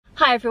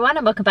Hi everyone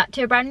and welcome back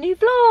to a brand new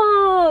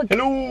vlog.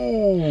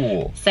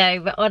 Hello!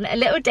 So we're on a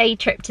little day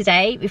trip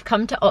today. We've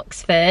come to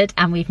Oxford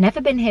and we've never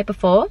been here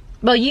before.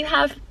 Well, you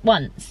have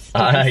once.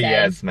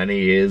 Yes, many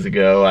years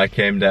ago I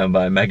came down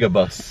by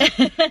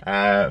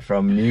megabus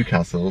from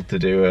Newcastle to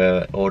do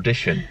an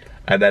audition.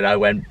 And then I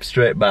went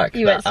straight back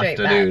that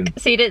afternoon. Back.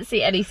 So you didn't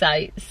see any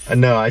sights?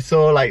 No, I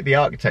saw like the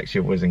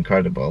architecture was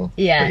incredible.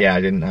 Yeah. But yeah,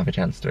 I didn't have a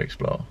chance to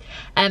explore.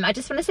 I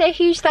just want to say a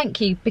huge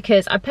thank you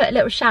because I put a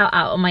little shout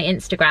out on my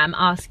Instagram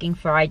asking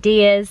for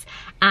ideas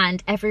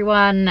and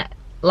everyone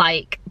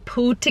like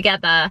pulled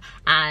together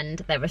and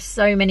there were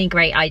so many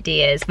great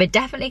ideas. We're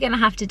definitely going to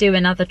have to do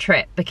another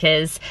trip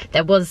because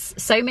there was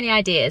so many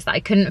ideas that I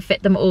couldn't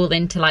fit them all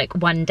into like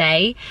one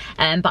day,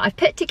 but I've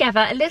put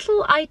together a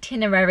little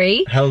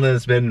itinerary.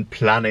 Helena's been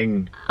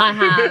planning. I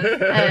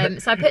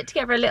have. So I put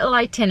together a little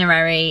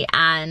itinerary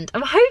and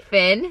I'm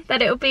hoping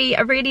that it'll be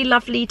a really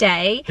lovely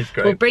day. It's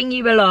great. We'll bring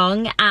you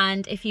along,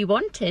 and if you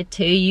wanted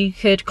to you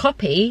could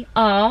copy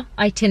our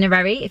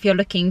itinerary if you're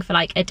looking for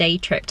like a day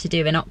trip to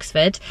do in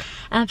Oxford.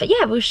 But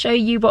yeah, we'll show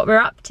you what we're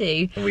up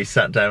to. And we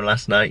sat down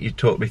last night, you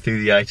talked me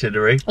through the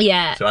itinerary.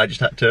 Yeah. So I just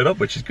had to turn up,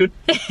 which is good.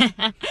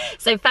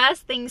 So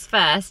first things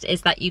first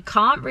is that you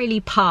can't really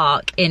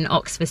park in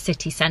Oxford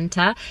city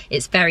centre.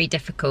 It's very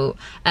difficult.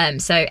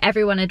 So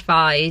everyone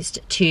advised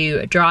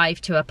to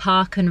drive to a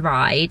park and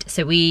ride.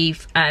 So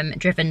we've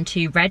driven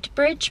to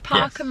Redbridge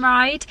Park and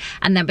Ride,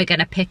 and then we're going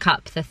to pick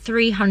up the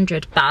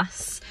 300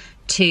 bus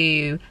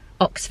to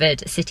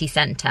Oxford city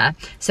centre.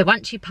 So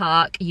once you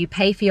park, you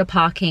pay for your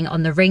parking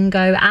on the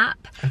Ringo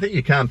app. I think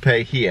you can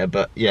pay here,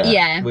 but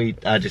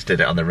I just did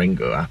it on the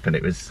Ringo app and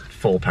it was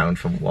 £4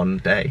 for one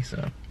day,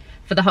 so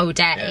for the whole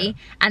day.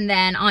 And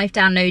then I've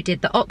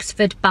downloaded the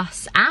Oxford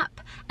bus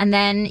app, and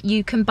then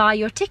you can buy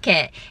your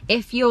ticket.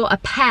 If you're a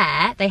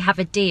pair, they have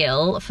a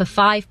deal for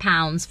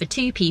 £5 for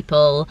two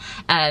people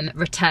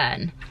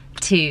return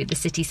to the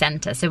city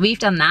centre. So we've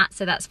done that,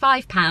 so that's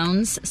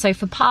 £5. So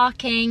for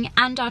parking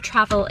and our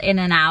travel in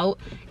and out,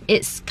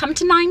 it's come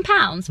to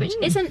 £9, which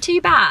isn't too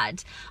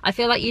bad. I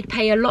feel like you'd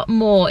pay a lot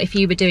more if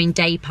you were doing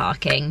day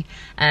parking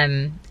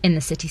in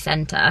the city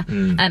centre,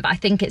 but I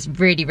think it's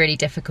really, really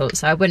difficult,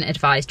 so I wouldn't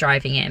advise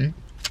driving in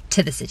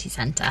to the city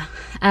centre.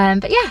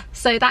 But yeah,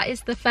 so that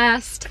is the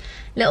first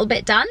little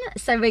bit done.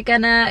 So we're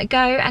gonna go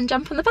and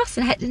jump on the bus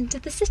and head into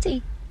the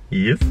city.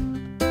 Yes.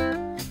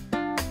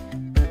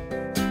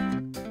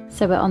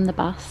 So we're on the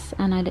bus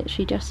and I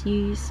literally just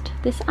used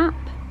this app.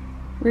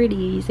 Really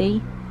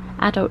easy.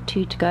 Adult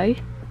 2 to go.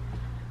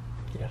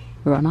 Yes.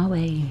 We're on our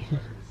way.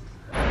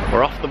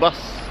 We're off the bus.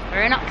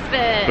 We're in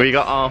Oxford. We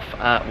got off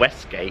at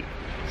Westgate.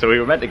 So we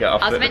were meant to get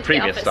off at the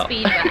previous stop. I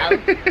was meant to get off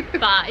at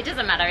Speedwell, but it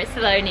doesn't matter, it's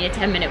still only a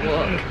 10-minute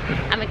walk.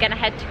 And we're gonna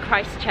head to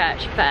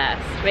Christchurch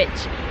first,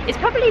 which is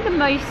probably the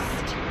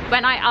most,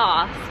 when I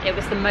asked, it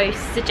was the most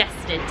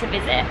suggested to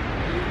visit.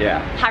 Yeah.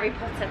 Harry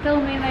Potter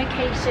filming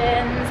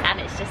locations, and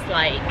it's just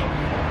like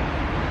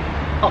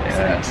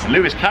Oxford. Yeah.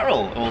 Lewis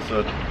Carroll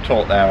also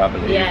taught there, I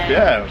believe.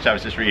 Yeah, which I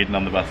was just reading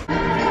on the bus.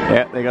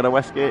 Yeah, they got a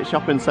Westgate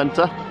shopping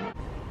centre.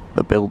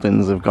 The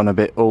buildings have gone a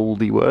bit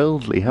oldie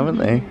worldly, haven't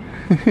they?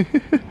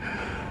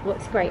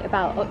 What's great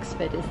about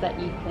Oxford is that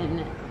you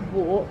can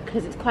walk,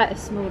 because it's quite a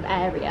small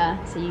area,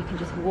 so you can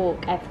just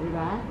walk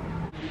everywhere.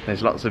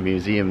 There's lots of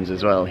museums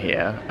as well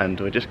here, and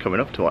we're just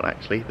coming up to one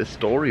actually, the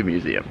Story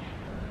Museum.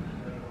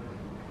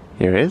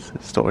 Here is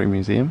the Story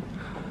Museum.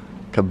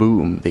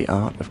 Kaboom, the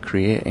art of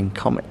creating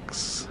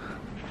comics.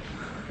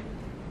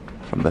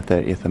 From the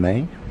 30th of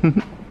May.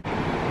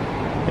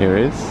 Here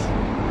is.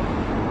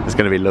 There's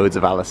going to be loads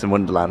of Alice in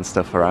Wonderland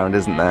stuff around,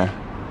 isn't there?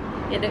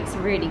 It looks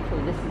really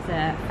cool. This is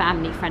a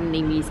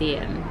family-friendly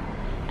museum,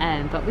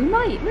 but we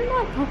might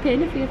pop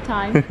in if we have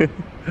time.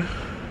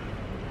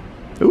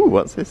 Ooh,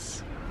 what's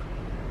this?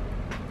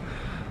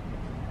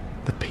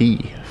 The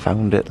Pea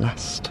found at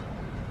last.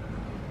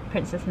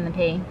 Princess and the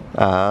Pea.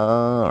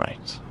 Ah,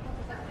 right.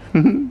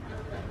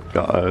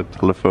 Got a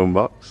telephone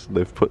box.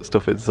 They've put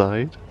stuff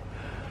inside.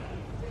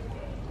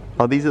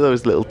 Oh, these are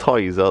those little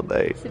toys, aren't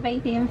they?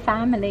 Savatian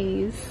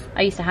families.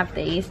 I used to have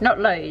these. Not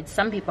loads.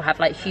 Some people have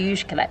like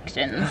huge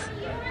collections.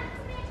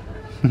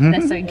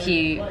 They're so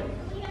cute.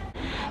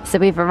 So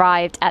we've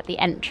arrived at the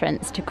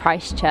entrance to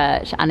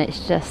Christchurch and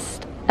it's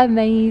just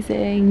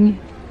amazing.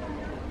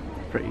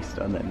 Pretty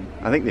stunning.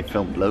 I think they've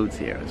filmed loads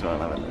here as well,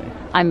 haven't they?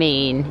 I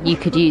mean, you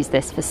could use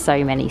this for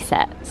so many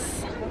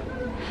sets.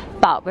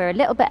 But we're a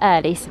little bit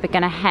early, so we're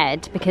gonna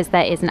head because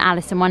there is an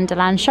Alice in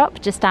Wonderland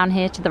shop just down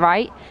here to the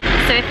right.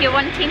 So if you're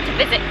wanting to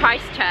visit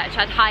Christchurch,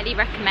 I'd highly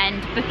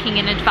recommend booking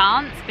in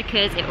advance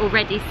because it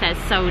already says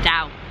sold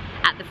out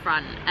at the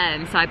front.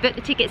 So I booked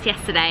the tickets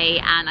yesterday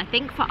and I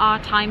think for our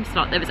time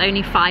slot there was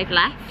only 5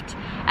 left.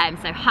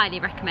 So highly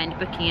recommend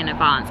booking in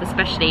advance,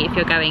 especially if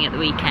you're going at the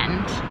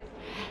weekend.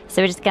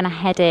 So we're just gonna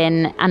head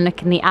in and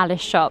look in the Alice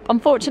shop.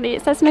 Unfortunately,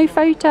 it says no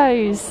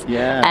photos.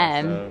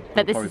 Yeah.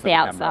 But this is the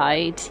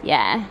outside.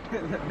 Yeah.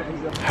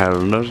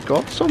 Helena's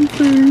got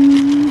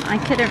something. I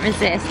couldn't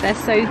resist. They're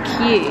so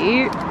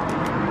cute.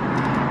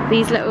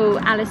 These little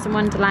Alice in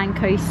Wonderland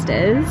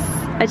coasters.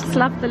 I just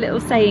love the little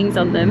sayings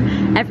on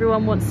them.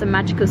 Everyone wants some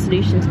magical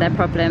solution to their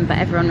problem, but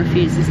everyone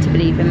refuses to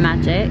believe in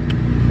magic.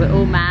 We're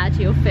all mad,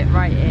 you'll fit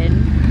right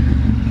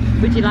in.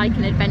 Would you like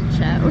an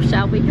adventure, or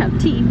shall we have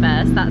tea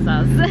first? That's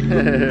us.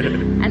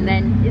 And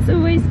then it's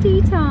always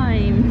tea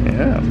time.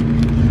 Yeah.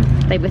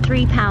 They were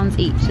 £3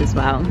 each as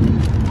well.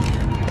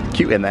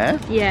 Cute in there.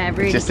 Yeah,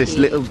 really It's just this cute.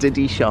 little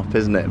diddy shop,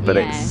 isn't it? But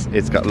Yeah.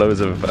 it's got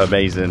loads of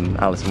amazing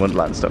Alice in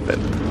Wonderland stuff in.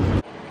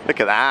 Look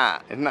at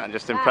that! Isn't that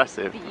just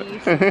impressive?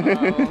 Beautiful.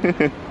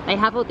 They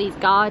have all these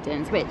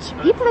gardens which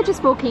people are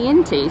just walking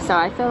into, so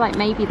I feel like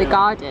maybe the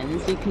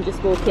gardens you can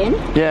just walk in.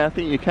 Yeah, I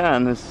think you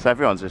can.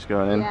 Everyone's just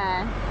going in.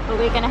 Yeah, but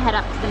we're going to head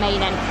up to the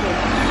main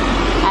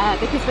entrance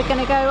because we're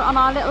going to go on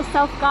our little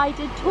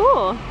self-guided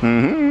tour.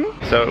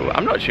 So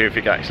I'm not sure if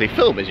you can actually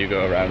film as you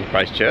go around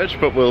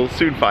Christchurch, but we'll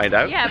soon find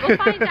out. Yeah, we'll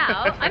find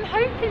out. I'm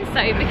hoping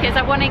so, because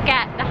I want to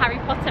get the Harry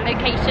Potter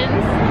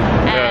locations.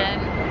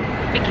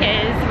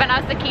 Because when I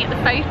was looking at the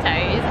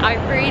photos, I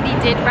really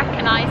did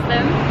recognise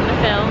them from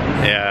the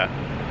films. Yeah.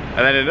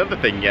 And then another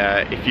thing,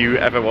 if you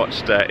ever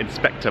watched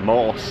Inspector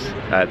Morse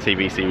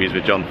TV series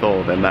with John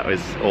Thor, then that was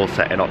all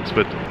set in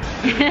Oxford.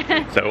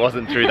 So it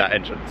wasn't through that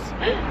entrance.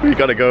 We've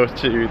got to go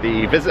to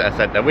the visitor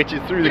centre, which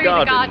is through the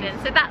garden.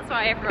 So that's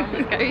why everyone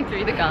was going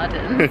through the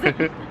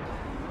gardens.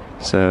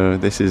 So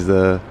this is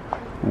the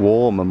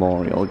War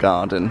Memorial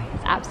Garden.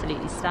 It's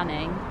absolutely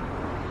stunning.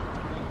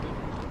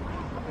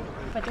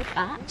 Look at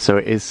that. So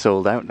it is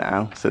sold out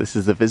now. So this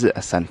is the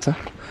visitor centre.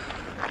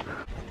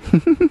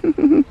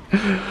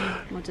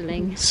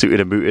 Modelling Suited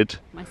and booted.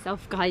 my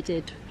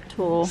self-guided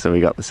tour. So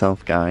we got the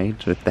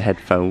self-guide with the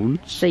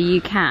headphones. So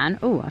you can,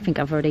 oh, I think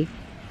I've already,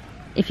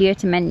 if you go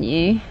to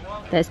menu,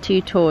 there's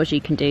 2 tours you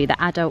can do, the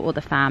adult or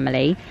the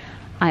family.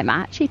 I'm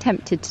actually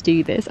tempted to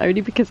do this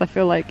only because I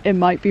feel like it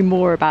might be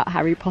more about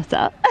Harry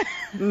Potter.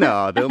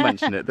 No, they'll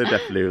mention it. They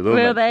definitely will.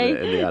 Will mention they?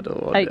 it in the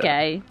adult one.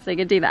 Okay, so you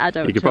can do the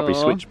adult You could tour. probably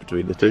switch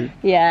between the two.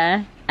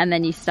 Yeah, and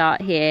then you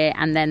start here,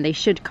 and then they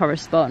should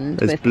correspond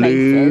There's with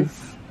blue,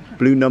 places.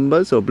 blue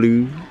numbers or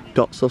blue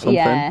dots or something.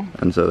 Yeah.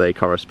 And so they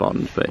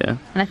correspond, but yeah.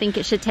 And I think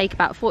it should take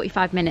about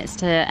 45 minutes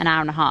to an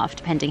hour and a half,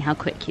 depending how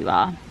quick you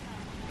are.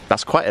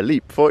 That's quite a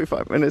leap,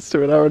 45 minutes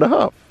to an hour and a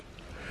half.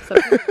 So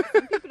some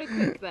people are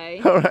quick though.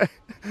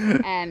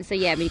 Alright. So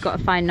yeah, we've got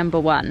to find number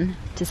 1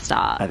 to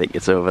start. I think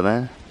it's over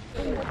there.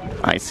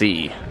 I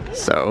see.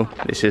 So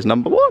this is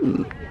number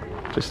 1.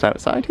 Just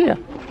outside here.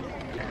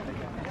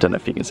 Don't know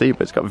if you can see,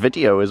 but it's got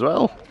video as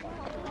well.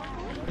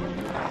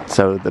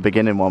 So the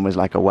beginning one was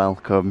like a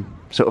welcome,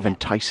 sort of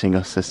enticing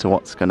us as to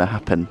what's going to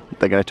happen.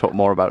 They're going to talk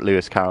more about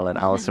Lewis Carroll and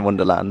Alice in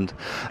Wonderland,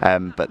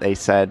 but they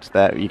said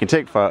that you can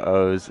take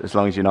photos as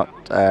long as you're not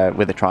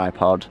with a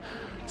tripod.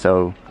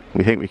 So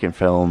we think we can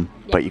film,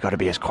 but you've got to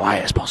be as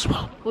quiet as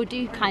possible. We'll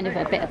do kind of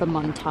a bit of a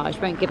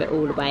montage, won't give it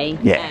all away.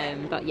 Yeah.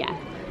 But yeah,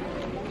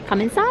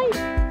 come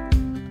inside.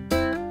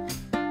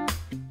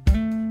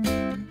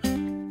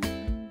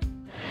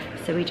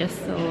 So we just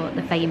saw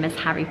the famous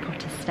Harry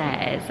Potter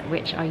stairs,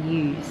 which are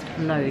used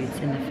loads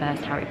in the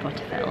first Harry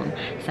Potter film.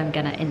 So I'm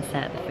gonna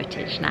insert the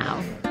footage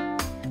now.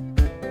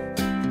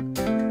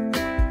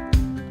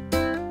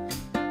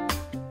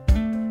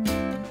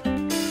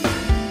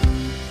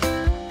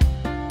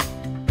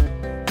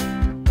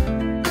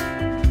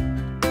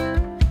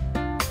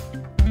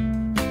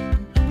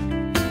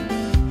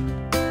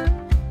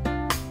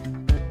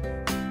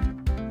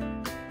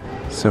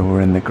 So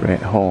we're in the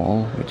Great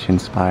Hall, which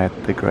inspired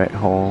the Great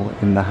Hall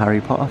in the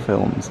Harry Potter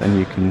films, and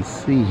you can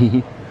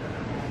see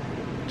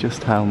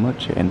just how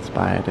much it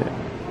inspired it.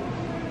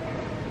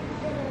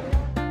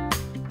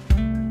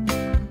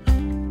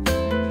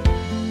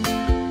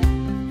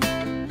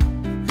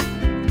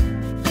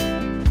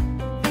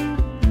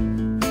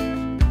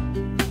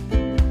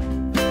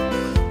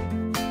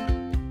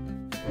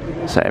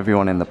 So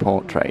everyone in the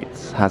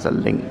portraits has a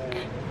link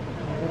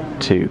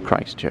to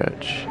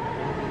Christchurch.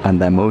 And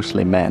they're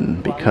mostly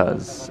men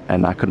because,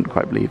 and I couldn't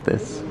quite believe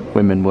this,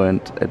 women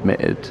weren't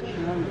admitted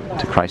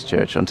to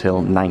Christchurch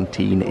until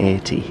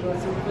 1980.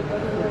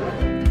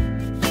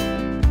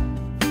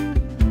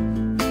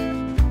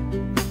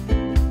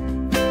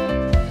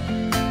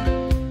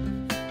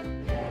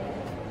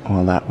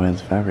 Well, that was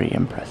very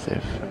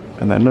impressive.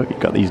 And then look, you've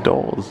got these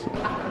doors.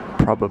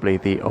 Probably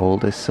the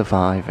oldest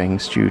surviving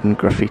student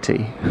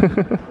graffiti.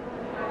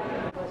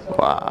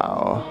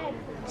 Wow.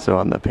 So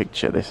on the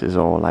picture this is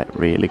all like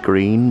really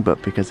green,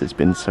 but because it's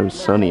been so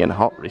sunny and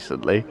hot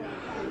recently,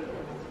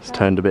 it's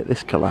turned a bit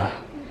this colour.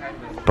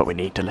 But we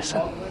need to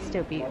listen. It's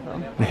still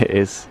beautiful. It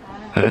is.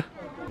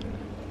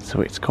 So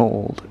it's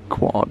called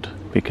quad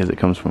because it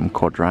comes from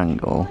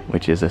quadrangle,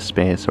 which is a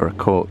space or a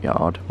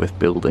courtyard with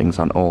buildings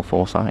on all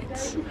 4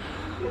 sides.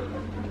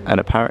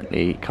 And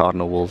apparently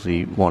Cardinal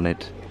Wolsey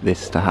wanted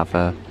this to have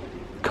a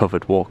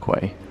covered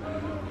walkway,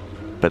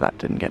 but that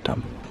didn't get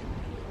done.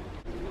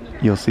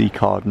 You'll see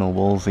Cardinal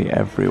Wolsey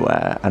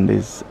everywhere, and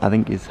I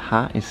think his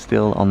hat is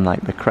still on like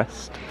the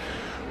crest,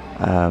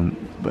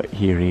 but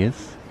here he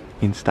is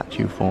in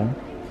statue form,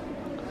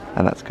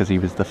 and that's because he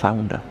was the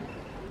founder.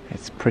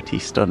 It's pretty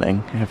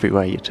stunning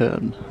everywhere you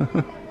turn.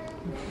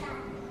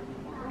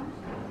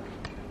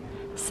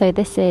 So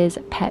this is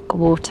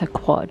Peckwater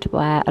Quad,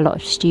 where a lot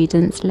of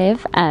students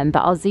live, but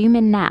I'll zoom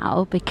in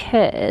now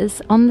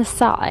because on the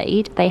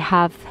side they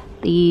have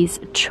these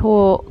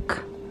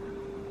chalk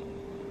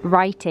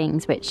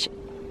writings, which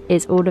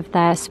is all of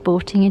their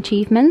sporting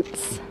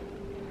achievements.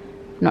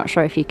 Not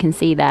sure if you can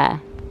see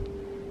there,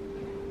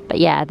 but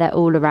yeah, they're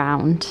all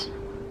around.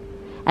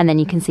 And then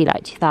you can see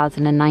like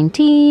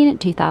 2019,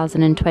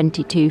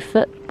 2022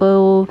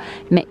 football,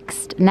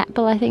 mixed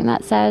netball, I think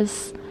that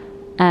says.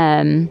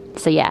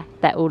 So yeah,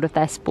 they're all of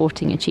their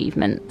sporting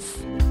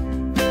achievements.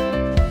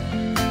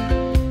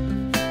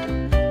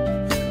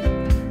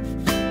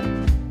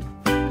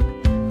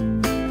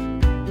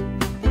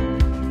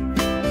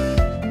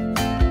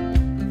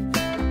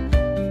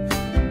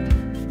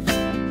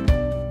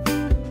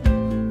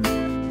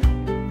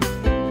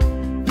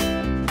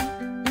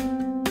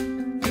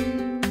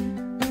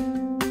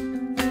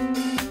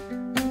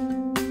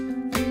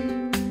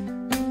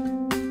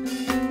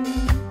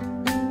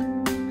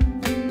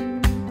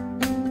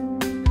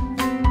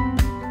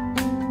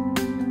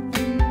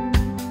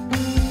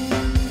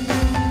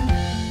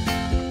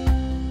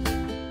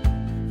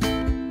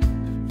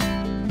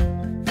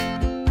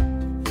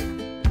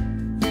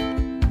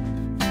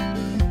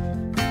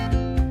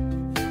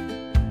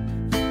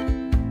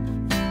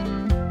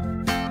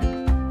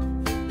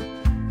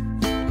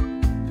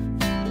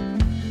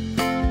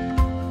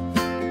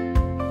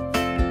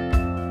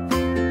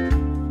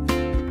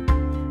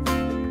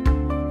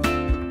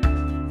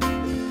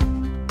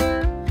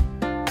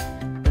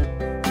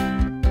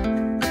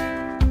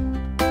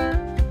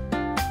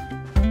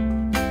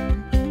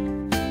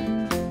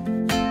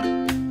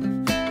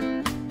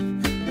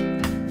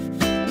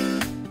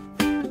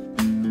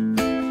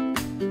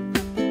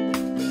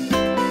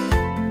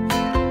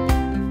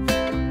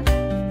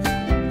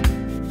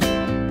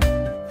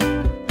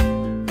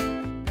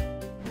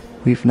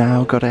 We've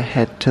now got to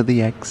head to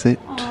the exit.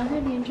 Oh, I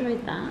really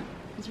enjoyed that.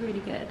 It was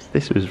really good.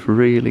 This was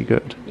really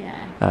good.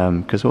 Yeah.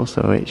 Because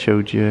also it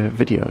showed you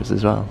videos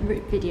as well.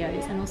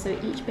 Videos, and also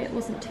each bit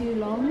wasn't too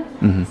long,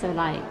 so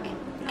like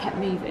it kept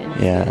moving.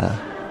 Yeah.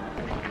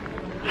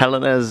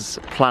 Helena's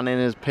planning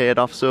has paid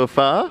off so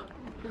far.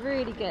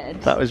 Really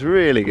good. That was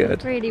really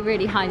good. Really,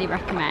 really highly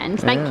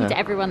recommend. Thank you to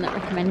everyone that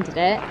recommended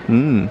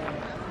it.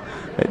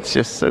 It's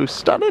just so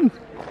stunning.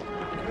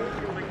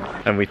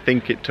 And we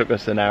think it took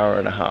us an hour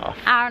and a half.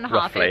 Hour and a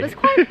half. Roughly. It was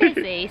quite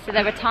busy, so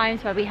there were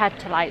times where we had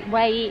to like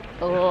wait,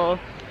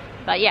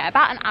 but yeah,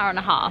 about an hour and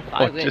a half.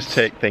 I would just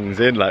take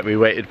things in. Like we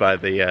waited by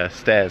the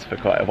stairs for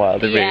quite a while,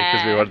 didn't we?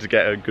 Because we wanted to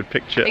get a good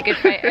picture. A good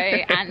photo,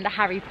 and the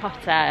Harry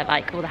Potter,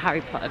 like all the Harry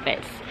Potter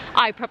bits.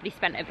 I probably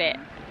spent a bit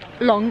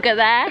longer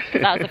there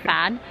because I was a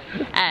fan.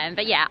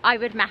 But yeah, I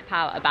would map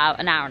out about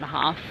an hour and a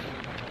half.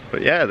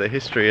 But yeah, the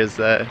history is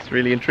it's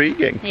really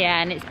intriguing. Yeah,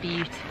 and it's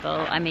beautiful.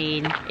 I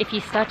mean, if you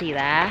study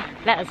there,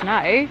 let us know.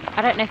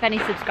 I don't know if any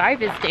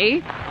subscribers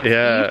do.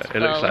 Yeah,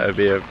 it looks like it would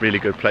be a really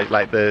good place.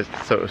 Like the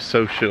sort of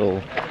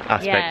social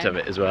aspect of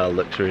it as well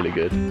looks really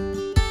good.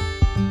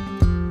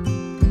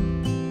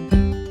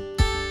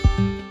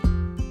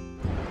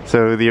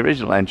 So the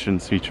original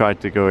entrance we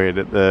tried to go in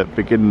at the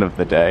beginning of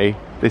the day.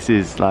 This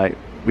is like,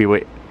 we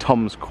were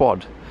Tom's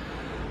Quad.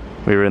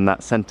 We were in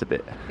that centre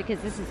bit.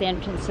 Because this is the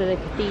entrance to the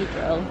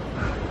cathedral.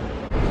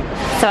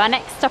 So our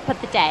next stop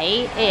of the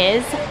day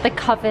is the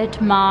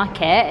Covered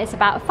Market. It's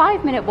about a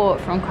 5-minute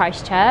walk from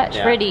Christchurch.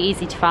 Yeah. Really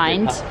easy to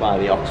find. Passed by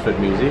the Oxford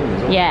Museum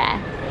as well.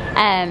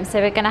 Yeah. So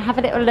we're going to have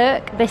a little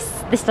look.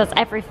 This does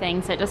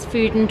everything. So it does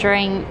food and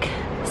drink,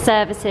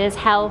 services,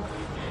 health,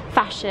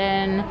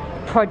 fashion,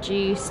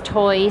 produce,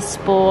 toys,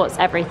 sports,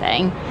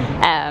 everything.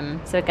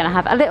 So we're going to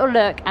have a little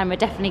look, and we're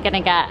definitely going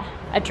to get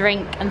a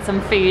drink and some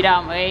food,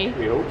 aren't we?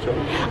 We hope so.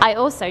 I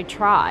also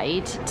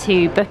tried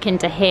to book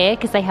into here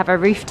because they have a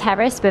roof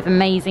terrace with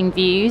amazing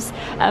views,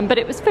 but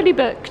it was fully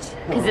booked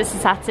because it's a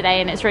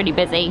Saturday and it's really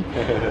busy.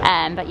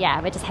 But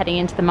yeah, we're just heading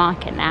into the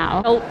market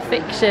now. Pulp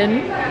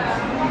Fiction.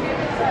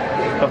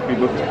 Coffee,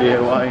 books,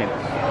 beer, wine.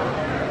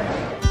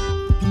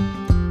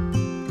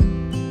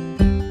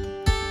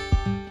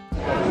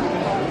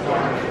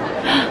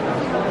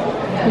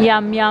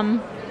 Yum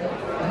yum.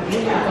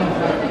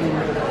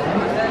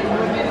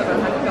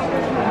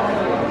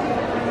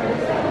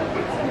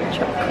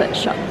 Chocolate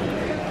shop.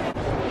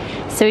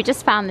 So we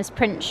just found this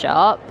print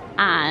shop,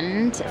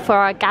 and for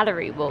our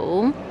gallery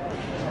wall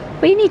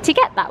we need to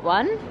get that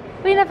one.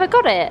 We never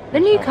got it, the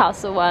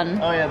Newcastle one.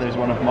 Oh yeah, there's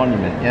one of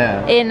Monument,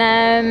 yeah.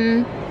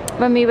 In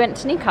when we went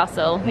to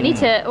Newcastle. We need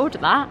to order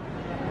that.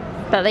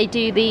 But they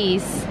do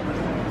these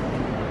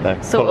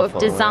sort of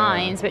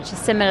designs, which is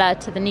similar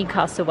to the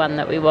Newcastle one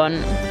that we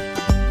want.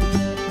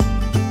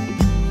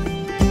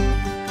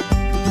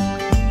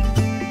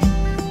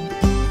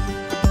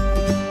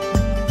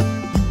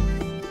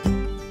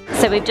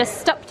 So we've just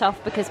stopped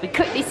off because we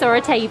quickly saw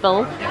a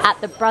table at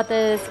the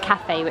Brothers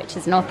Cafe, which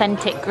is an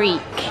authentic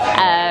Greek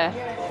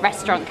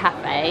restaurant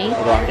cafe.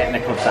 Although I'm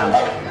getting a club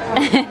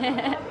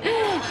sandwich.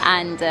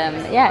 And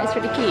yeah, it's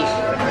really cute.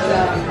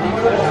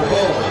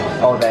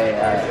 Oh, they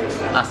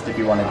asked if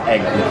you wanted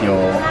egg with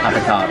your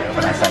avocado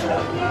when I said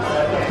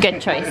that. Good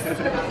choice.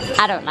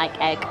 I don't like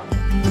egg.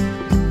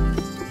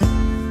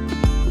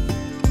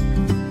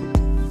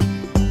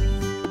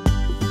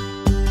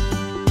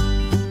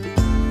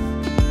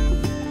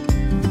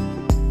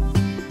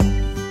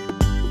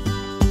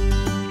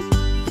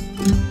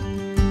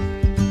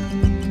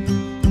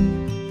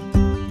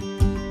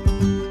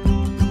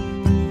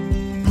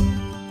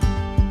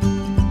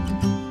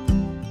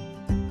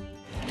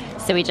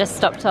 So we just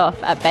stopped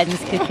off at Ben's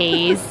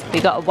Cookies.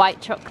 We got a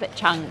white chocolate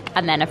chunk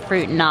and then a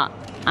fruit nut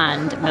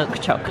and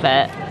milk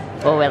chocolate.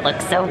 Oh, it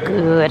looks so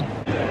good.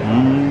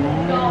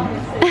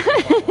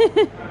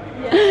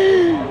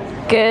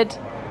 Good.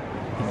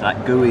 It's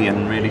like gooey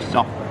and really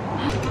soft.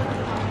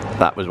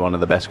 That was one of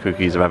the best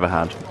cookies I've ever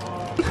had.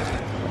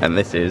 And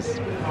this is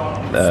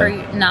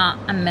fruit nut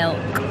and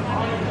milk.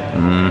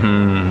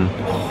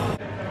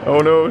 Oh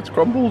no, it's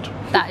crumbled.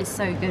 That is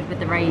so good with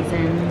the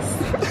raisins.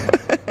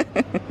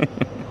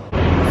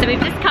 So we've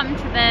just come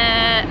to the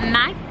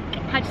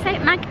how'd you say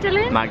it?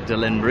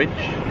 Magdalen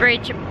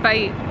Bridge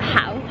boat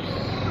house.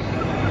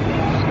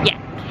 Yeah.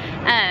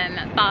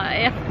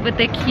 But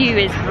the queue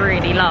is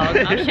really long.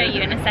 I'll show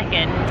you in a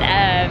second.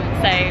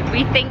 So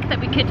we think that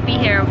we could be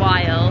here a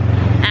while.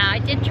 I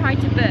did try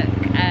to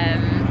book,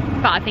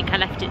 but I think I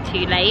left it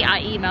too late.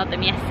 I emailed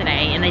them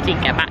yesterday and they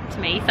didn't get back to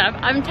me. So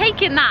I'm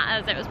taking that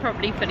as it was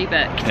probably fully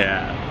booked.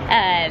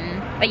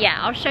 Yeah. But yeah,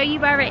 I'll show you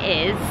where it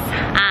is,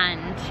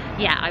 and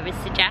yeah, I would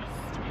suggest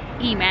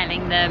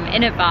emailing them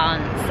in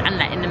advance and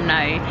letting them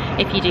know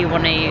if you do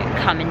want to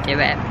come and do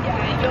it.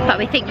 But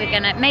we think we're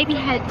gonna maybe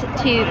head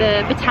to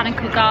the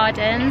Botanical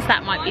Gardens.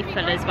 That might be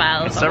full as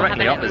well. It's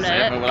directly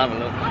opposite, but we'll have a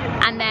look.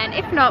 And then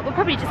if not, we'll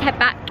probably just head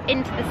back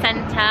into the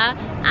centre,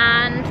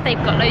 and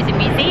they've got loads of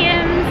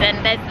museums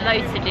and there's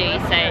loads to do,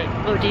 so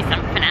we'll do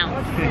something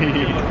else.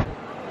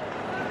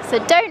 So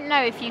don't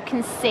know if you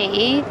can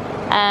see,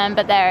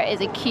 but there is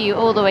a queue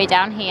all the way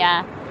down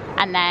here,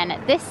 and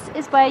then this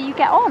is where you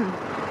get on.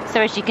 So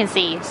as you can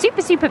see,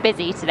 super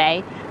busy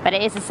today, but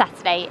it is a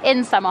Saturday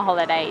in summer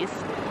holidays.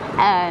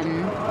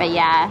 But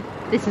yeah,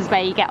 this is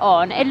where you get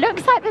on. It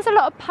looks like there's a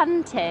lot of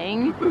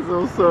punting. There's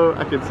also,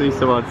 I can see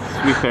someone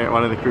sweeping,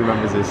 one of the crew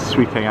members is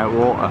sweeping out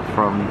water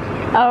from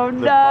Oh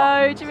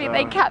no, do you mean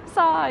they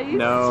capsize?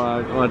 No,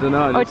 I don't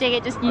know. Or do you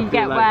just you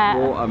get like wet?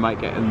 Water might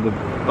get in the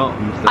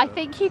bottom. So. I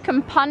think you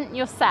can punt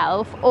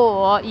yourself,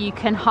 or you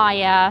can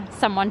hire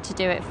someone to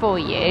do it for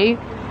you.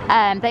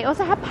 They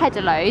also have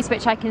pedalos,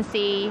 which I can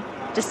see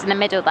just in the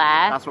middle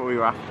there. That's what we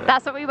were after.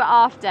 That's what we were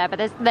after, but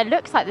there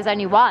looks like there's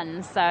only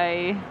one,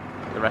 so...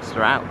 The rest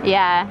are out.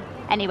 Yeah.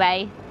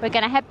 Anyway, we're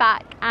gonna head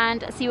back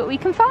and see what we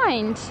can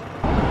find.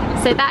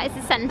 So that is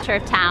the centre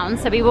of town,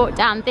 so we walk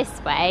down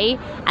this way,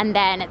 and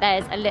then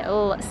there's a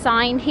little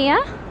sign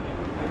here.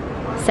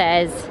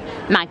 Says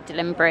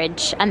Magdalen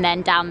Bridge, and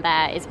then down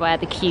there is where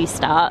the queue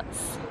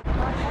starts.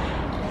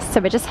 So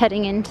we're just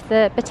heading into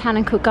the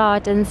Botanical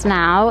Gardens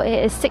now.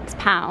 It is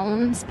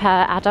 £6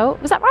 per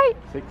adult. Was that right?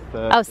 £6.30.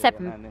 Oh,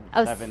 £7.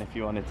 Oh, £7 if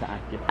you wanted to add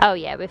gift. Oh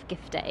yeah, with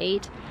gift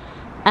aid.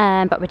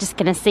 But we're just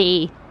gonna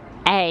see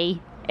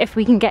if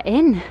we can get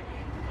in.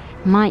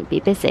 Might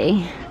be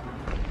busy.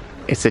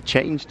 It's a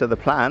change to the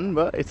plan,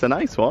 but it's a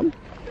nice one.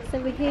 So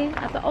we're here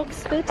at the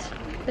Oxford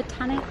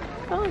Botanic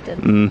Garden.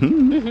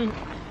 Mm-hmm.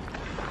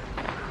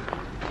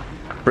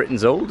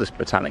 Britain's oldest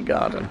botanic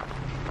garden.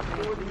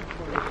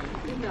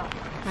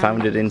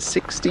 Founded in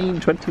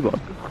 1621.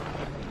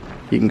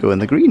 You can go in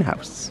the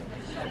greenhouse.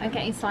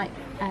 Okay, it's like,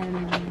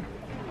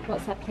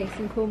 what's that place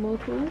in Cornwall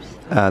called?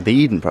 The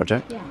Eden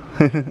Project. Yeah.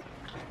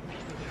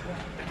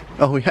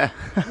 Oh yeah.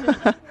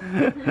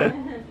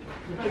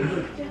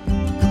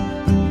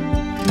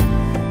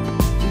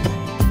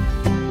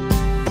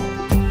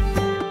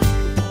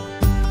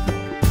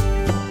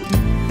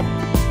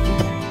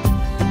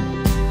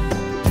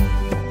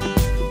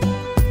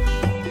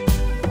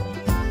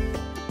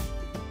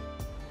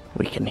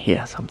 We can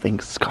hear something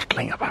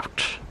scuttling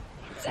about.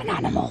 It's an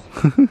animal.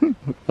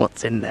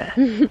 What's in there?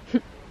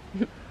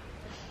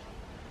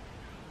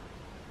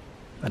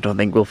 I don't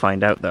think we'll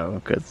find out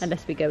though, because...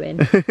 Unless we go in,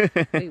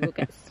 we will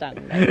get stung.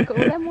 Look at all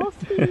them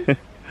waspies.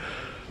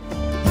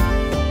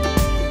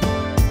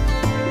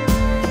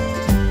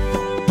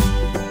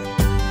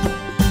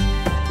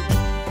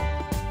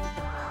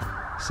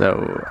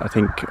 So I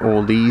think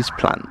all these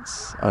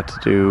plants are to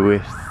do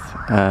with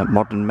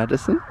modern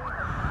medicine.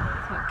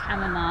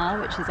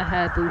 Chamomile, which is a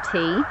herbal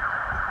tea.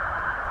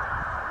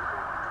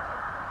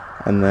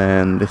 And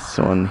then this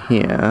one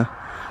here,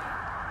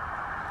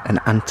 an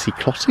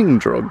anti-clotting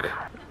drug.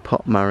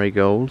 Pot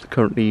marigold,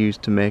 currently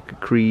used to make a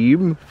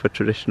cream for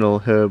traditional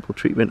herbal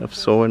treatment of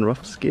sore and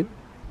rough skin.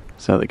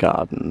 So the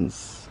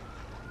gardens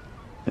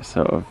is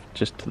sort of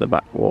just to the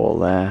back wall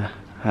there,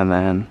 and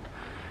then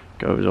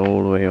goes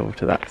all the way over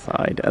to that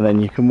side, and then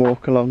you can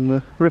walk along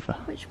the river.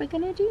 Which we're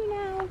gonna do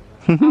now,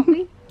 aren't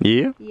we?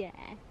 Yeah. Yeah.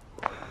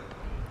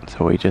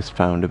 So we just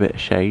found a bit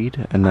of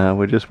shade, and now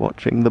we're just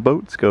watching the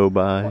boats go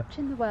by.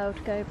 Watching the world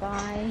go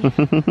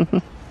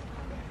by.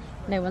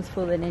 No one's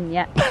fallen in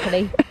yet,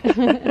 luckily.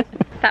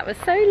 That was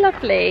so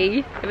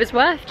lovely. It was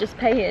worth just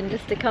paying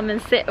just to come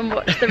and sit and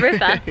watch the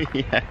river.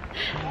 Yeah,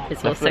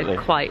 it's definitely.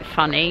 also quite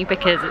funny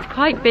because it's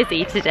quite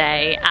busy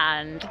today,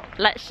 and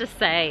let's just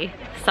say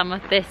some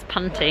of this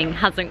punting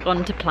hasn't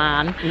gone to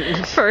plan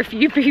for a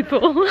few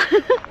people.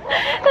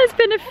 There's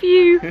been a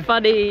few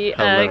funny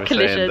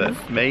collisions.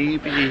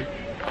 Maybe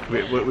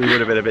we would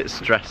have been a bit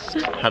stressed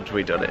had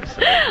we done it.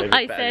 So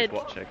I said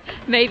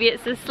maybe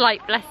it's a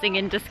slight blessing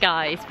in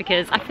disguise,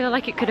 because I feel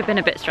like it could have been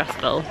a bit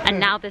stressful, and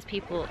now there's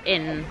people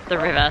in the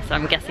river, so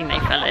I'm guessing they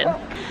fell in.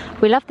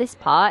 We love this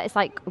part. It's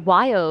like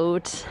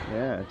wild.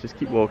 Yeah, just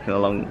keep walking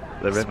along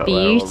the river. It's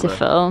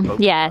beautiful.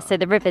 Yeah, so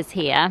the river's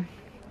here,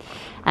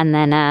 and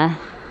then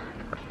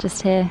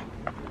just here.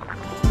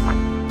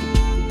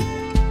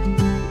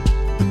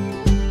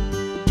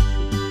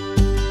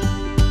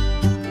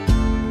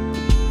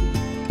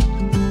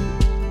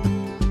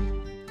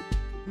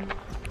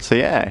 So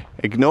yeah,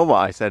 ignore what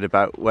I said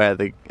about where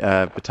the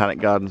Botanic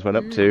Gardens went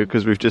up to,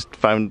 because we've just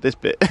found this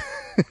bit.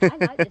 I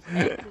like this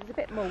bit, 'cause it's a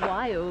bit more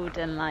wild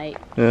and like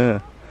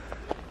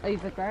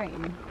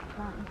overgrown.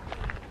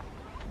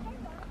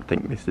 I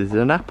think this is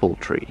an apple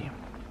tree.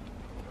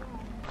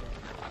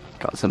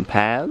 Got some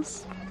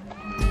pears.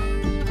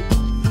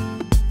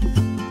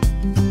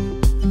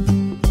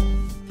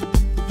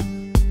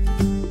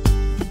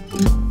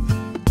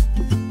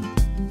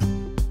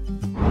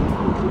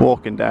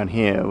 Walking down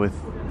here with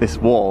this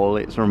wall,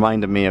 it's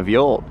reminded me of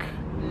York.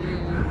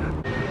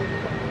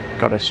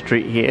 Got a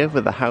street here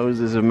with the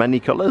houses of many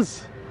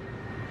colours.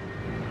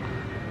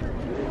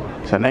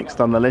 So next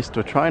on the list,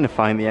 we're trying to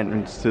find the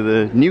entrance to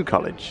the new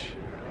college.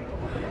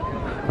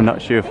 We're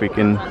not sure if we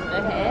can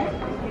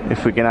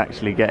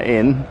actually get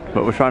in,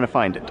 but we're trying to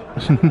find it.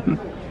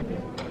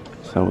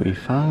 So we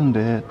found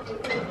it.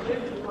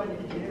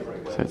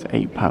 So it's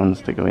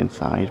 £8 to go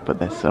inside, but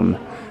there's some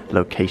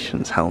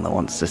locations Helena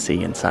wants to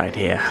see inside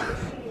here.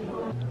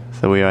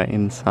 So we are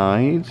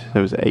inside.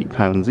 Those are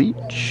 £8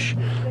 each,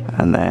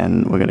 and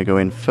then we're going to go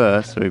in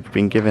first. So we've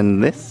been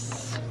given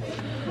this,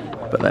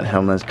 but then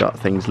Helena's got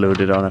things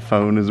loaded on her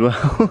phone as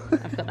well.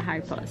 I've got the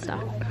Harry Potter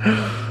stuff.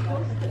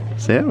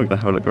 So yeah, we're going to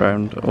have a look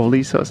around all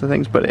these sorts of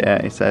things, but yeah,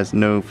 it says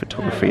no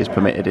photography is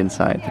permitted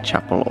inside the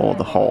chapel or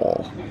the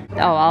hall.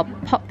 Oh, I'll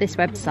pop this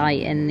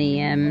website in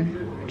the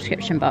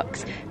description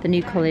box. The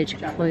new college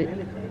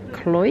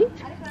Cloisters.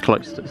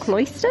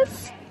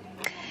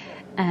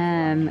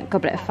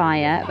 Goblet of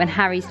Fire. When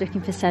Harry's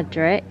looking for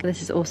Cedric.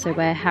 This is also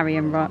where Harry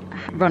and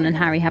Ron and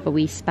Harry have a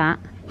wee spat.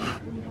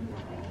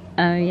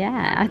 Oh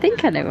yeah, I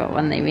think I know what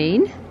one they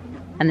mean.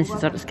 And this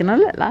is what it's gonna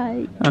look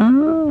like.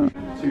 Oh.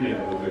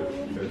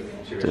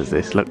 Does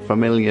this look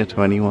familiar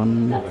to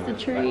anyone? That's the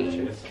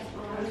tree.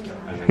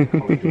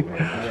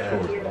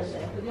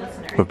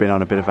 We've been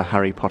on a bit of a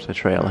Harry Potter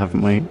trail,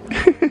 haven't we?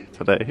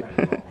 Today.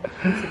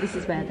 So this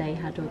is where they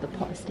had all the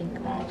Potter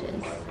stink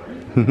badges.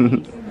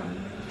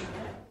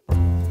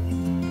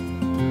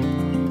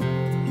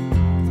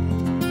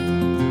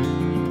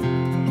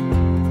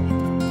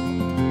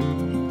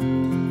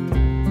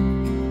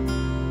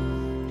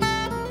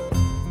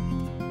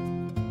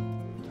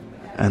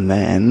 And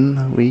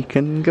then we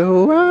can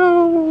go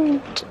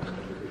out.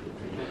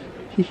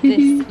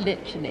 This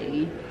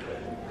literally,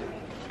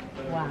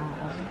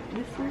 wow.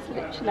 This is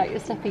literally like you're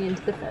stepping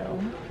into the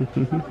film.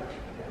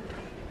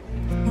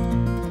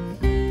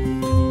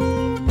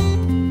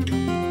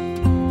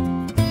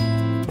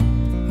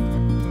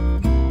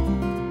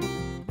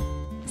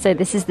 So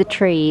this is the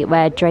tree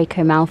where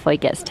Draco Malfoy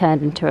gets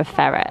turned into a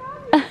ferret.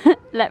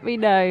 Let me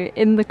know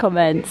in the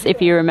comments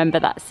if you remember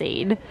that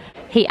scene.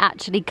 He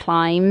actually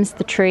climbs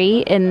the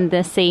tree in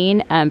the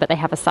scene, but they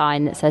have a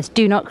sign that says,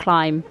 do not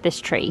climb this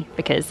tree,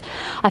 because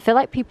I feel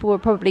like people were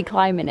probably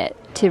climbing it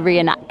to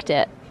reenact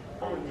it.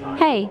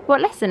 Hey,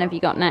 what lesson have you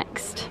got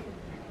next?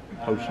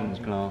 Potions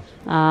class.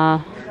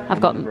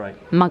 I've got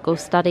Muggle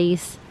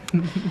Studies.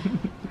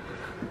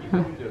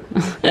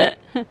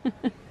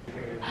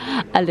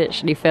 I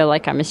literally feel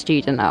like I'm a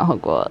student at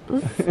Hogwarts.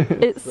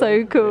 It's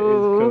so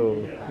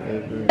cool.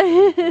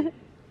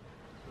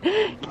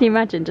 Can you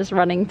imagine just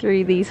running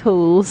through these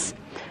halls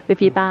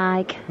with your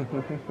bag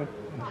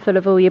full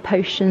of all your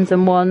potions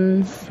and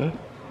wands?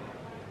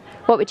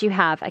 What would you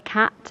have? A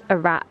cat, a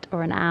rat,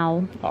 or an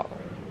owl? Oh,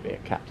 it'd be a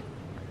cat.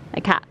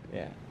 A cat?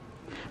 Yeah.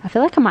 I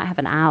feel like I might have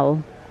an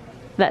owl.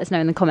 Let us know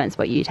in the comments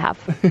what you'd have.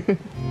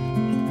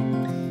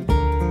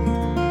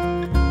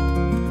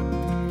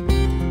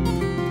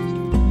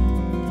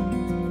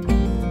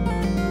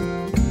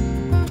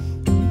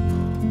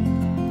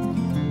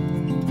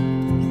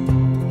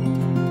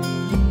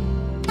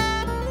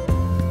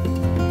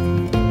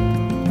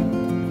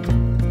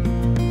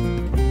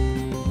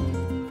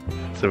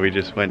 So we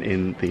just went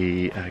in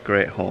the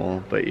Great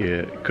Hall, but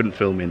you couldn't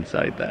film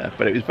inside there.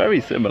 But it was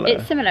very similar.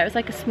 It's similar. It was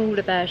like a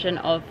smaller version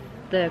of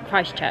the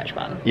Christchurch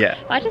one. Yeah.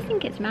 I just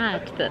think it's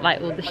mad that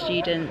like all the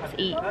students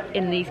eat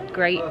in these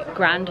great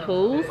grand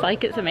halls.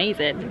 Like, it's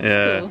amazing. It's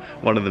yeah. cool.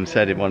 One of them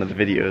said in one of the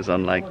videos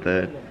on like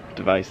the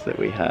device that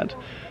we had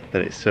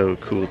that it's so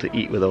cool to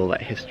eat with all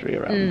that history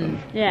around them.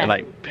 Yeah. And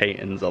like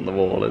paintings on the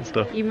wall and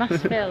stuff. You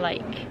must feel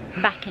like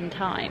back in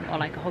time, or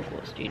like a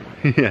Hogwarts student.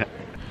 Yeah.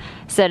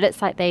 So it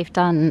looks like they've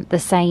done the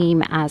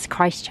same as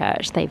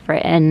Christchurch. They've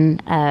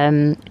written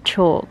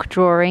chalk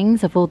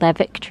drawings of all their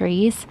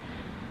victories.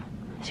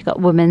 So you've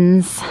got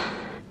Women's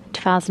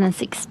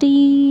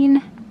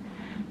 2016,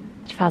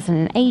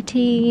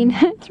 2018.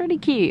 It's really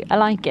cute. I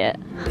like it.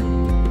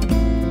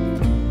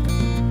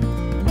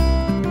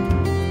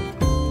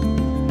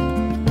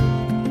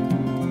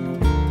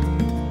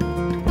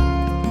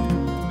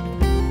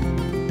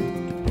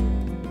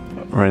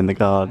 We're in the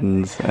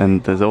gardens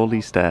and there's all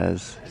these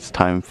stairs. It's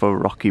time for a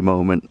Rocky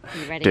moment.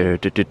 You ready?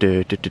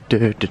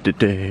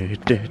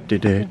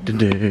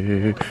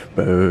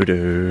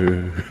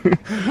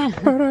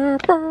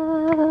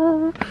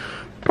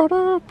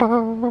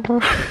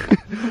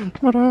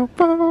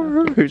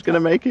 Who's gonna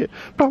make it?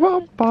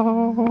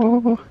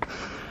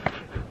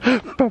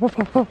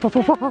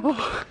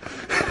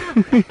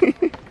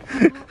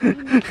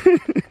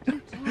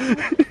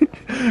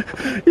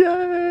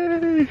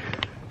 Yay!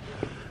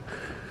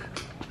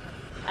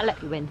 I'll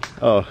let you win.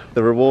 Oh,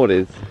 the reward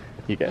is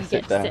you get to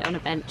sit down. Sit on a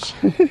bench.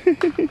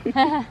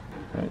 It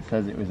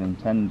says it was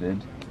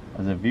intended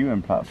as a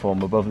viewing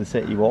platform above the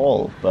city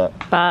wall, but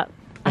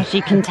as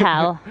you can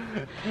tell,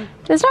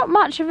 there's not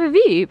much of a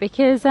view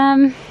because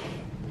there's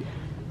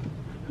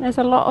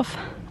a lot of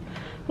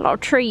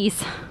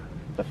trees.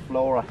 the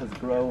flora has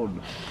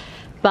grown.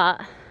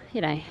 But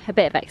you know, a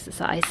bit of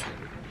exercise.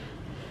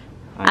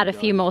 Add a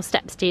few more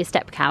steps to your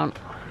step count.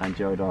 I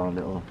enjoyed our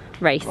little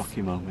race.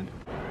 Rocky moment.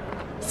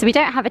 So we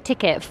don't have a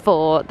ticket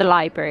for the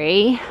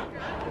library.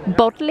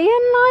 Bodleian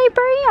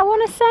Library, I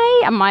want to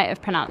say. I might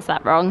have pronounced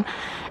that wrong.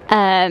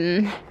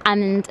 And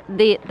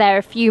there are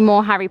a few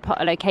more Harry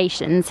Potter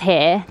locations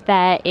here.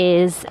 There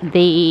is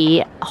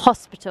the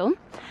hospital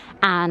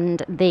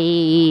and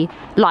the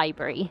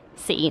library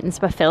scenes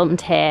were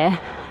filmed here.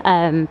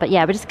 But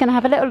yeah, we're just going to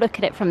have a little look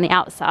at it from the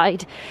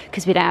outside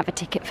because we don't have a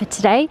ticket for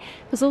today.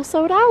 It was all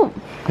sold out.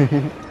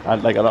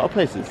 Like a lot of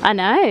places. I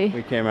know.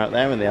 We came out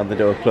there when they had the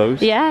door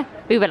closed. Yeah,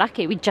 we were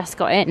lucky. We just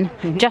got in.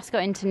 Just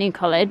got into New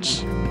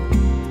College.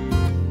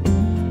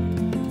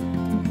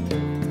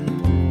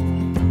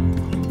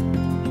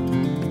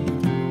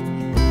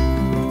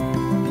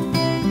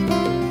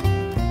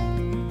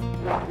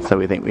 So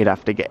we think we'd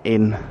have to get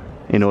in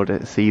order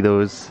to see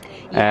those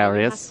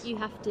areas. You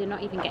have to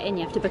not even get in,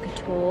 you have to book a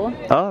tour.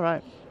 Oh,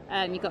 right.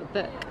 You've got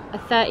to book a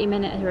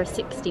 30-minute or a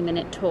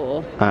 60-minute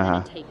tour.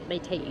 And then they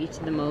take you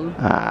to them all.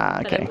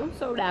 Ah, okay. But they're all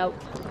sold out.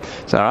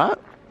 It's alright.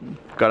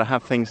 Got to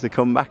have things to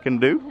come back and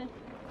do.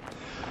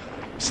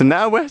 So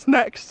now where's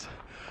next?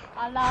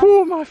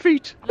 Oh, my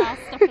feet.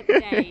 Last stop of the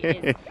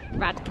day is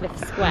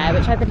Radcliffe Square,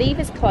 which I believe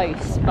is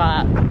close,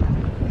 but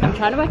I'm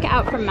trying to work it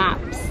out from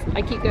maps.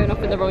 I keep going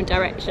off in the wrong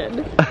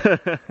direction.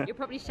 You're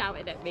probably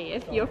shouting at me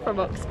if you're from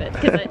Oxford,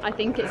 because I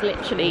think it's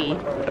literally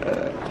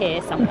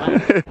here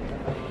somewhere.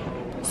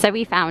 So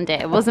we found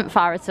it. It wasn't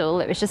far at all.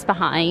 It was just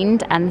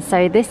behind. And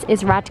so this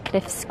is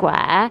Radcliffe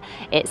Square.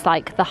 It's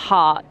like the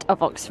heart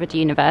of Oxford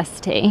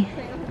University.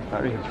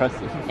 Very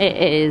impressive. It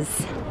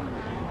is.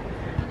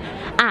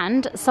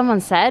 And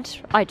someone said,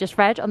 I just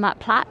read on that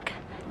plaque,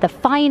 the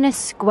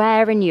finest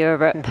square in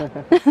Europe.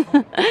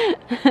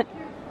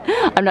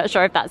 I'm not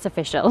sure if that's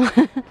official.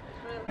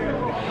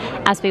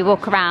 As we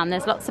walk around,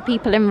 there's lots of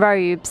people in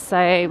robes,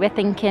 so we're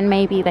thinking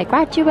maybe they're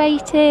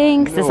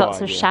graduating because there's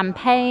lots of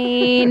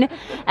champagne.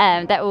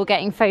 They're all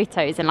getting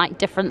photos in like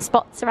different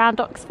spots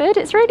around Oxford.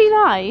 It's really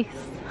nice.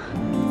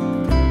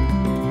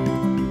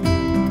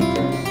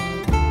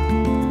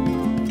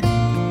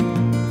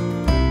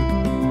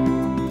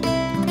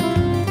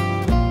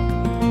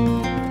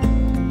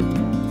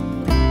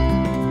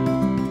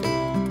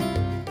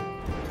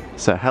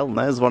 So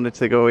Helna's wanted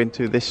to go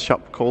into this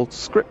shop called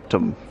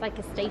Scriptum. It's like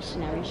a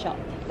stationery shop,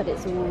 but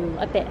it's all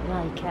a bit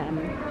like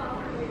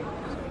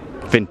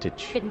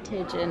Vintage.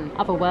 vintage and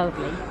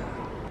otherworldly.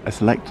 A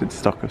selected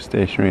stock of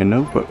stationery and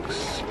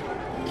notebooks.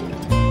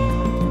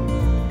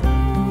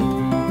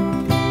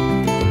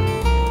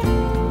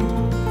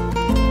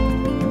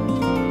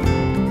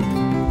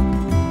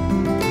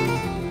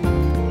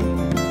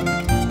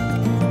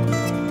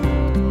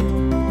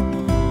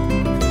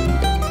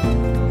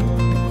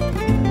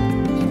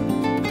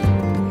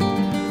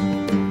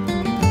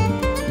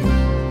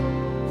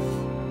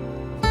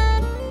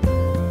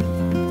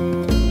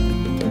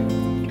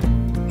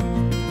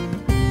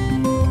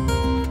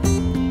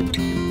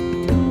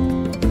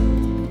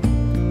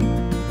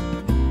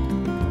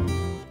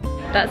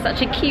 That's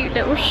such a cute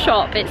little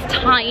shop. It's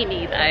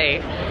tiny though,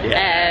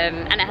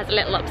 and it has a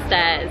little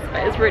upstairs,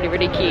 but it's really,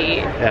 really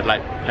cute. They had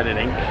like pen and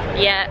ink.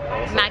 Yeah,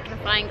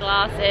 magnifying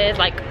glasses,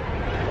 like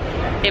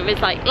it was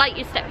like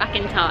you step back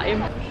in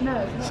time.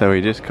 So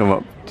we just come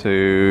up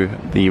to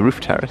the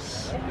roof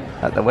terrace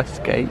at the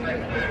West Gate.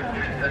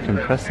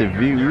 Impressive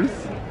views.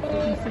 You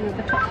can see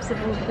the tops of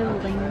all the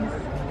buildings.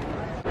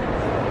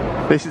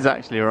 This is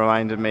actually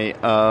reminded me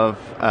of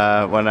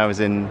when I was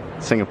in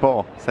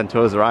Singapore,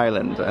 Sentosa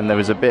Island, and there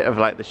was a bit of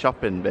like the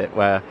shopping bit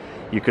where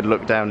you could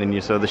look down and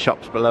you saw the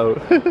shops below.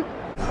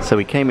 So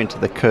we came into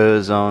the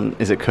Curzon,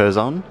 is it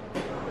Curzon?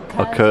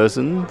 Or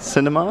Curzon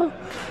Cinema?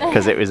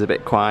 Because it was a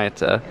bit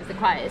quieter. It's the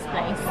quietest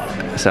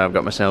place. So I've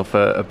got myself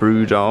a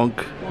Brewdog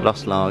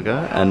Lost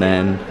Lager, and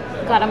then...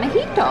 got a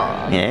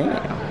mojito.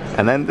 Yeah.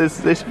 And then there's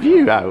this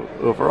view out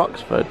over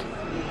Oxford.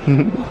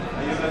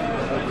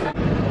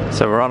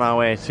 So we're on our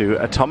way to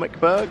Atomic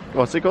Burger.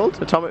 What's it called?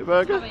 Atomic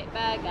Burger? Atomic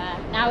Burger.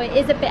 Now it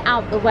is a bit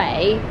out the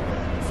way,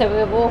 so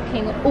we're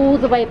walking all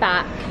the way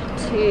back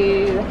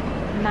to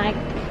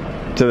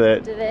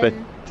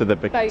the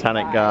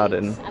Botanic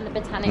Gardens. And the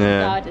Botanic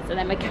Gardens, and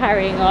then we're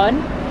carrying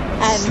on.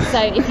 So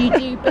if you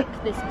do book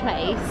this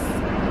place,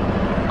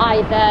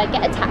 either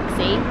get a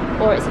taxi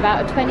or it's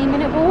about a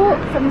 20-minute walk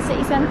from the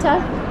city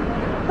centre.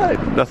 I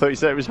thought you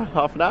said it was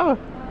half an hour.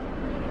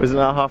 Wasn't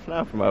that half an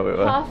hour from where we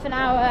were? Half an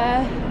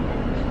hour,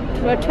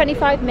 well,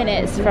 25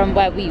 minutes from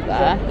where we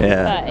were.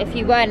 Yeah. But if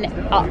you weren't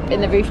up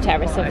in the roof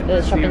terrace of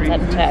the shopping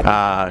centre.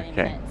 Ah,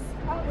 okay.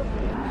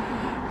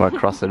 We're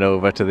crossing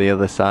over to the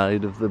other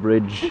side of the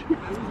bridge.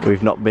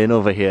 We've not been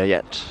over here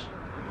yet.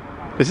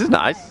 This is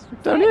nice.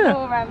 Down here.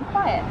 More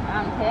quiet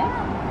around here.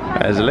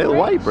 There's a little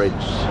white bridge.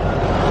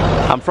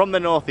 I'm from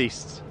the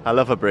northeast. I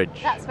love a bridge.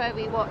 That's where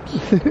we watch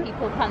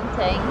people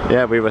punting.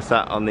 Yeah, we were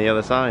sat on the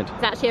other side.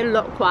 It's actually a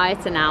lot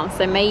quieter now,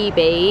 so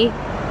maybe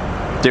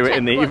do it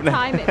in the evening. What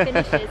time it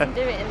finishes and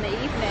do it in the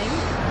evening.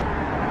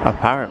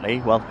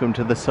 Apparently, welcome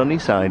to the sunny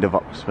side of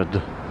Oxford.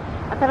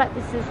 I feel like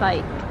this is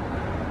like,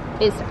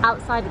 it's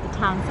outside of the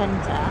town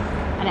centre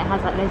and it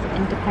has like loads of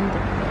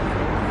independent.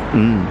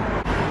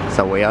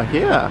 So we are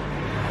here.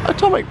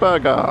 Atomic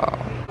Burger.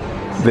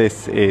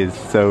 This is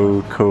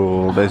so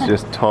cool. There's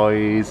just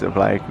toys of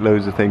like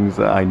loads of things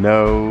that I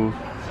know.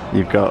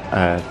 You've got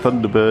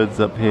Thunderbirds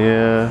up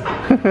here,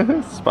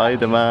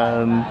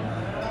 Spider-Man,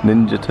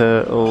 Ninja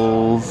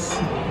Turtles,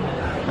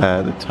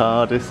 the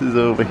TARDIS is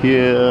over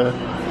here.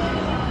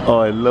 Oh,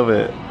 I love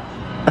it.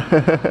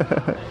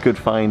 Good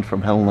find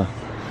from Helena.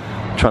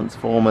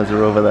 Transformers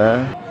are over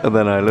there. And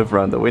then I live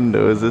around the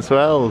windows as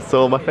well.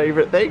 So my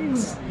favourite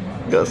things.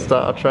 Got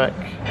Star Trek,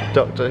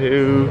 Doctor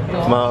Who,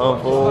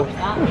 Marvel,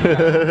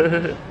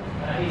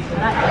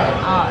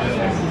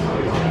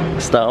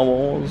 Star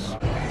Wars.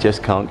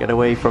 Just can't get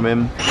away from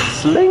him.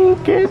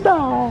 Slinky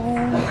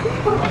dog.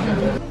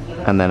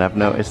 And then I've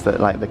noticed that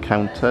like the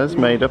counter's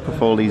made up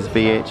of all these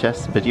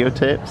VHS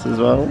videotapes as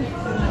well.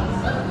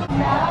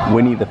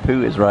 Winnie the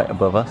Pooh is right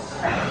above us.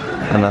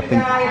 And I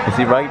think, is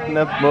he riding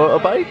a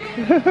motorbike?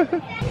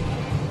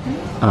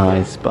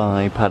 I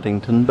spy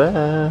Paddington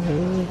Bear.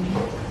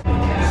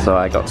 So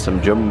I got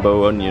some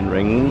jumbo onion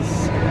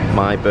rings.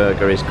 My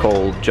burger is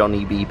called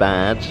Johnny B.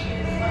 Bad.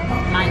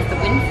 Mine's the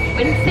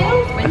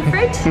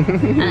Winfred.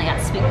 And I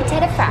got sweet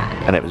potato fry.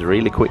 And it was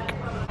really quick.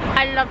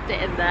 I loved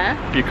it in there.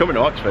 If you're coming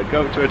to Oxford,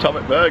 go to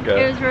Atomic Burger.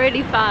 It was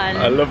really fun.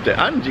 I loved it.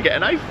 And you get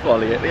an ice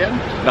lolly at the end.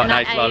 Not an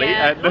ice lolly,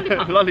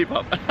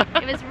 lollipop.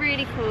 It was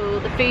really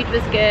cool. The food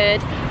was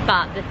good,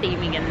 but the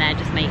theming in there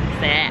just makes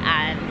it.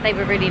 And they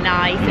were really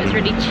nice. It was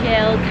really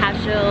chill,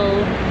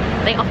 casual.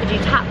 They offered you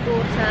tap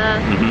water.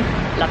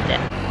 Loved it.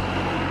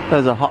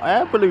 There's a hot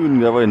air balloon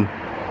going.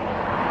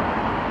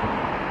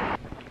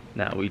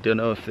 Now we don't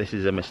know if this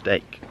is a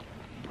mistake,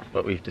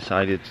 but we've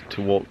decided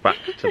to walk back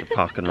to the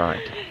park and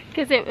ride.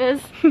 Because it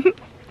was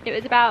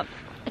about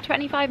a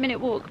 25-minute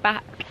walk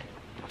back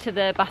to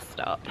the bus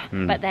stop,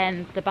 but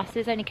then the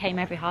buses only came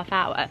every half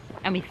hour,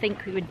 and we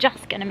think we were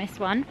just going to miss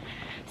one.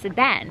 So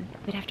then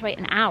we'd have to wait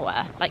an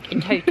hour, like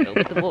in total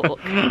with the walk.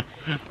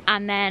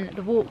 And then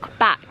the walk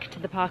back to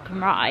the park and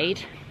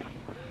ride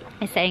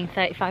is saying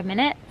 35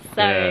 minutes.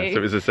 So yeah, so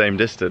it was the same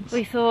distance.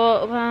 We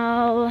thought,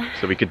 well,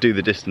 so we could do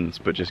the distance,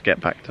 but just get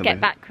back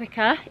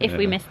quicker if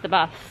we missed the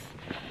bus.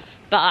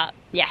 But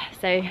yeah,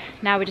 so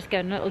now we're just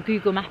going on a little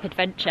Google Map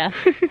adventure.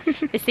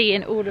 We're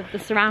seeing all of the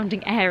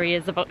surrounding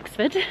areas of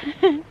Oxford.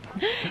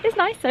 It's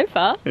nice so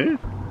far. Yeah.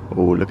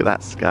 Oh, look at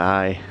that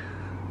sky.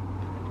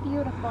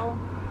 Beautiful.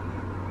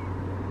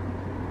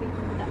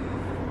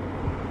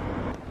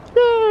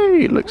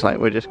 Yay! Looks like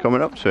we're just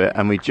coming up to it,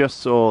 and we just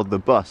saw the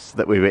bus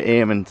that we were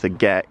aiming to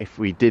get if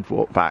we did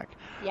walk back.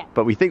 Yeah.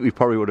 But we think we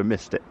probably would have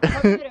missed it.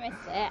 Probably would have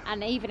missed it,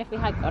 and even if we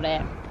had got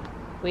it,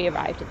 we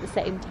arrived at the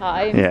same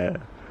time. Yeah.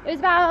 It was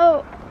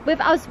about, with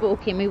us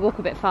walking, we walk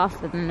a bit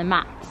faster than the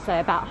map, so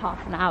about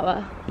half an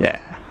hour. Yeah.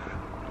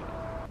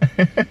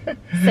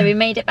 So we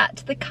made it back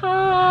to the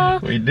car.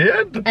 We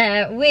did.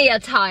 We are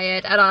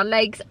tired and our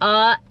legs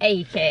are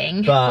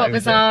aching. But what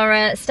was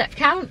our step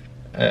count?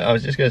 I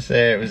was just going to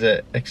say it was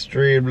an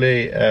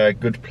extremely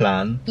good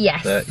plan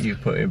that you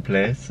put in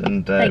place,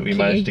 and we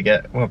managed to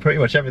get, well, pretty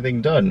much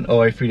everything done.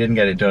 Or if we didn't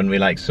get it done, we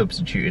like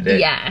substituted it.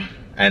 Yeah.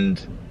 And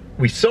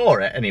we saw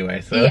it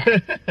anyway, so. Yeah.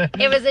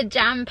 It was a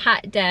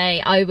jam-packed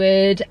day.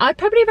 I'd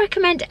probably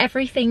recommend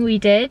everything we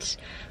did.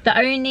 The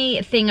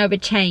only thing I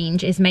would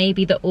change is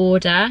maybe the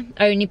order,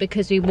 only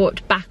because we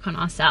walked back on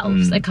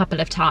ourselves a couple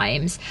of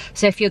times.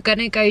 So if you're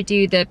gonna go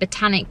do the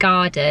Botanic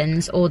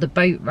Gardens or the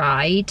boat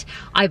ride,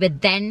 I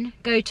would then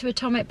go to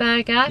Atomic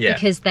Burger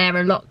because they're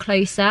a lot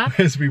closer.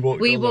 As we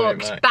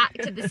walked back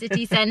to the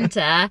city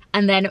centre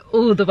and then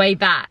all the way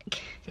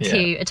back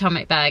to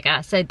Atomic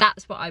Burger. So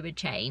that's what I would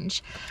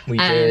change. We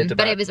did,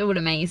 but it was all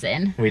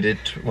amazing. We did,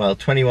 well,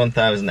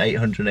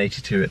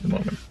 21,882 at the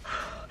moment.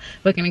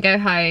 We're gonna go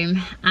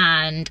home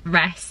and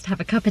rest, have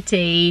a cup of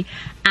tea,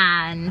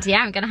 and yeah,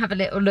 I'm gonna have a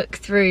little look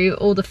through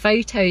all the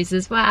photos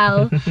as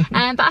well. But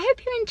I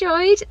hope you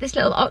enjoyed this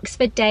little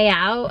Oxford day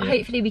out.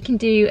 Hopefully we can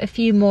do a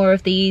few more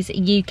of these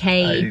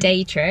UK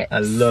day trips. I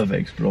love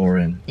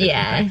exploring.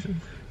 Places.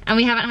 And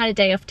we haven't had a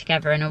day off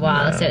together in a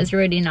while, so it was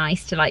really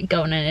nice to like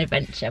go on an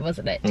adventure,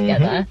 wasn't it,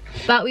 together?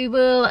 But we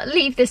will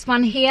leave this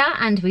one here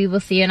and we will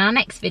see you in our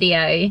next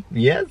video.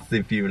 Yes,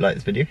 if you like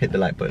this video, hit the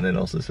like button and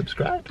also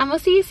subscribe. And we'll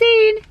see you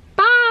soon.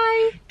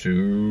 Bye!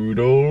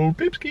 Toodle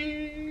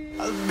pipski!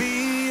 I'll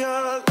be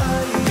your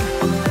light.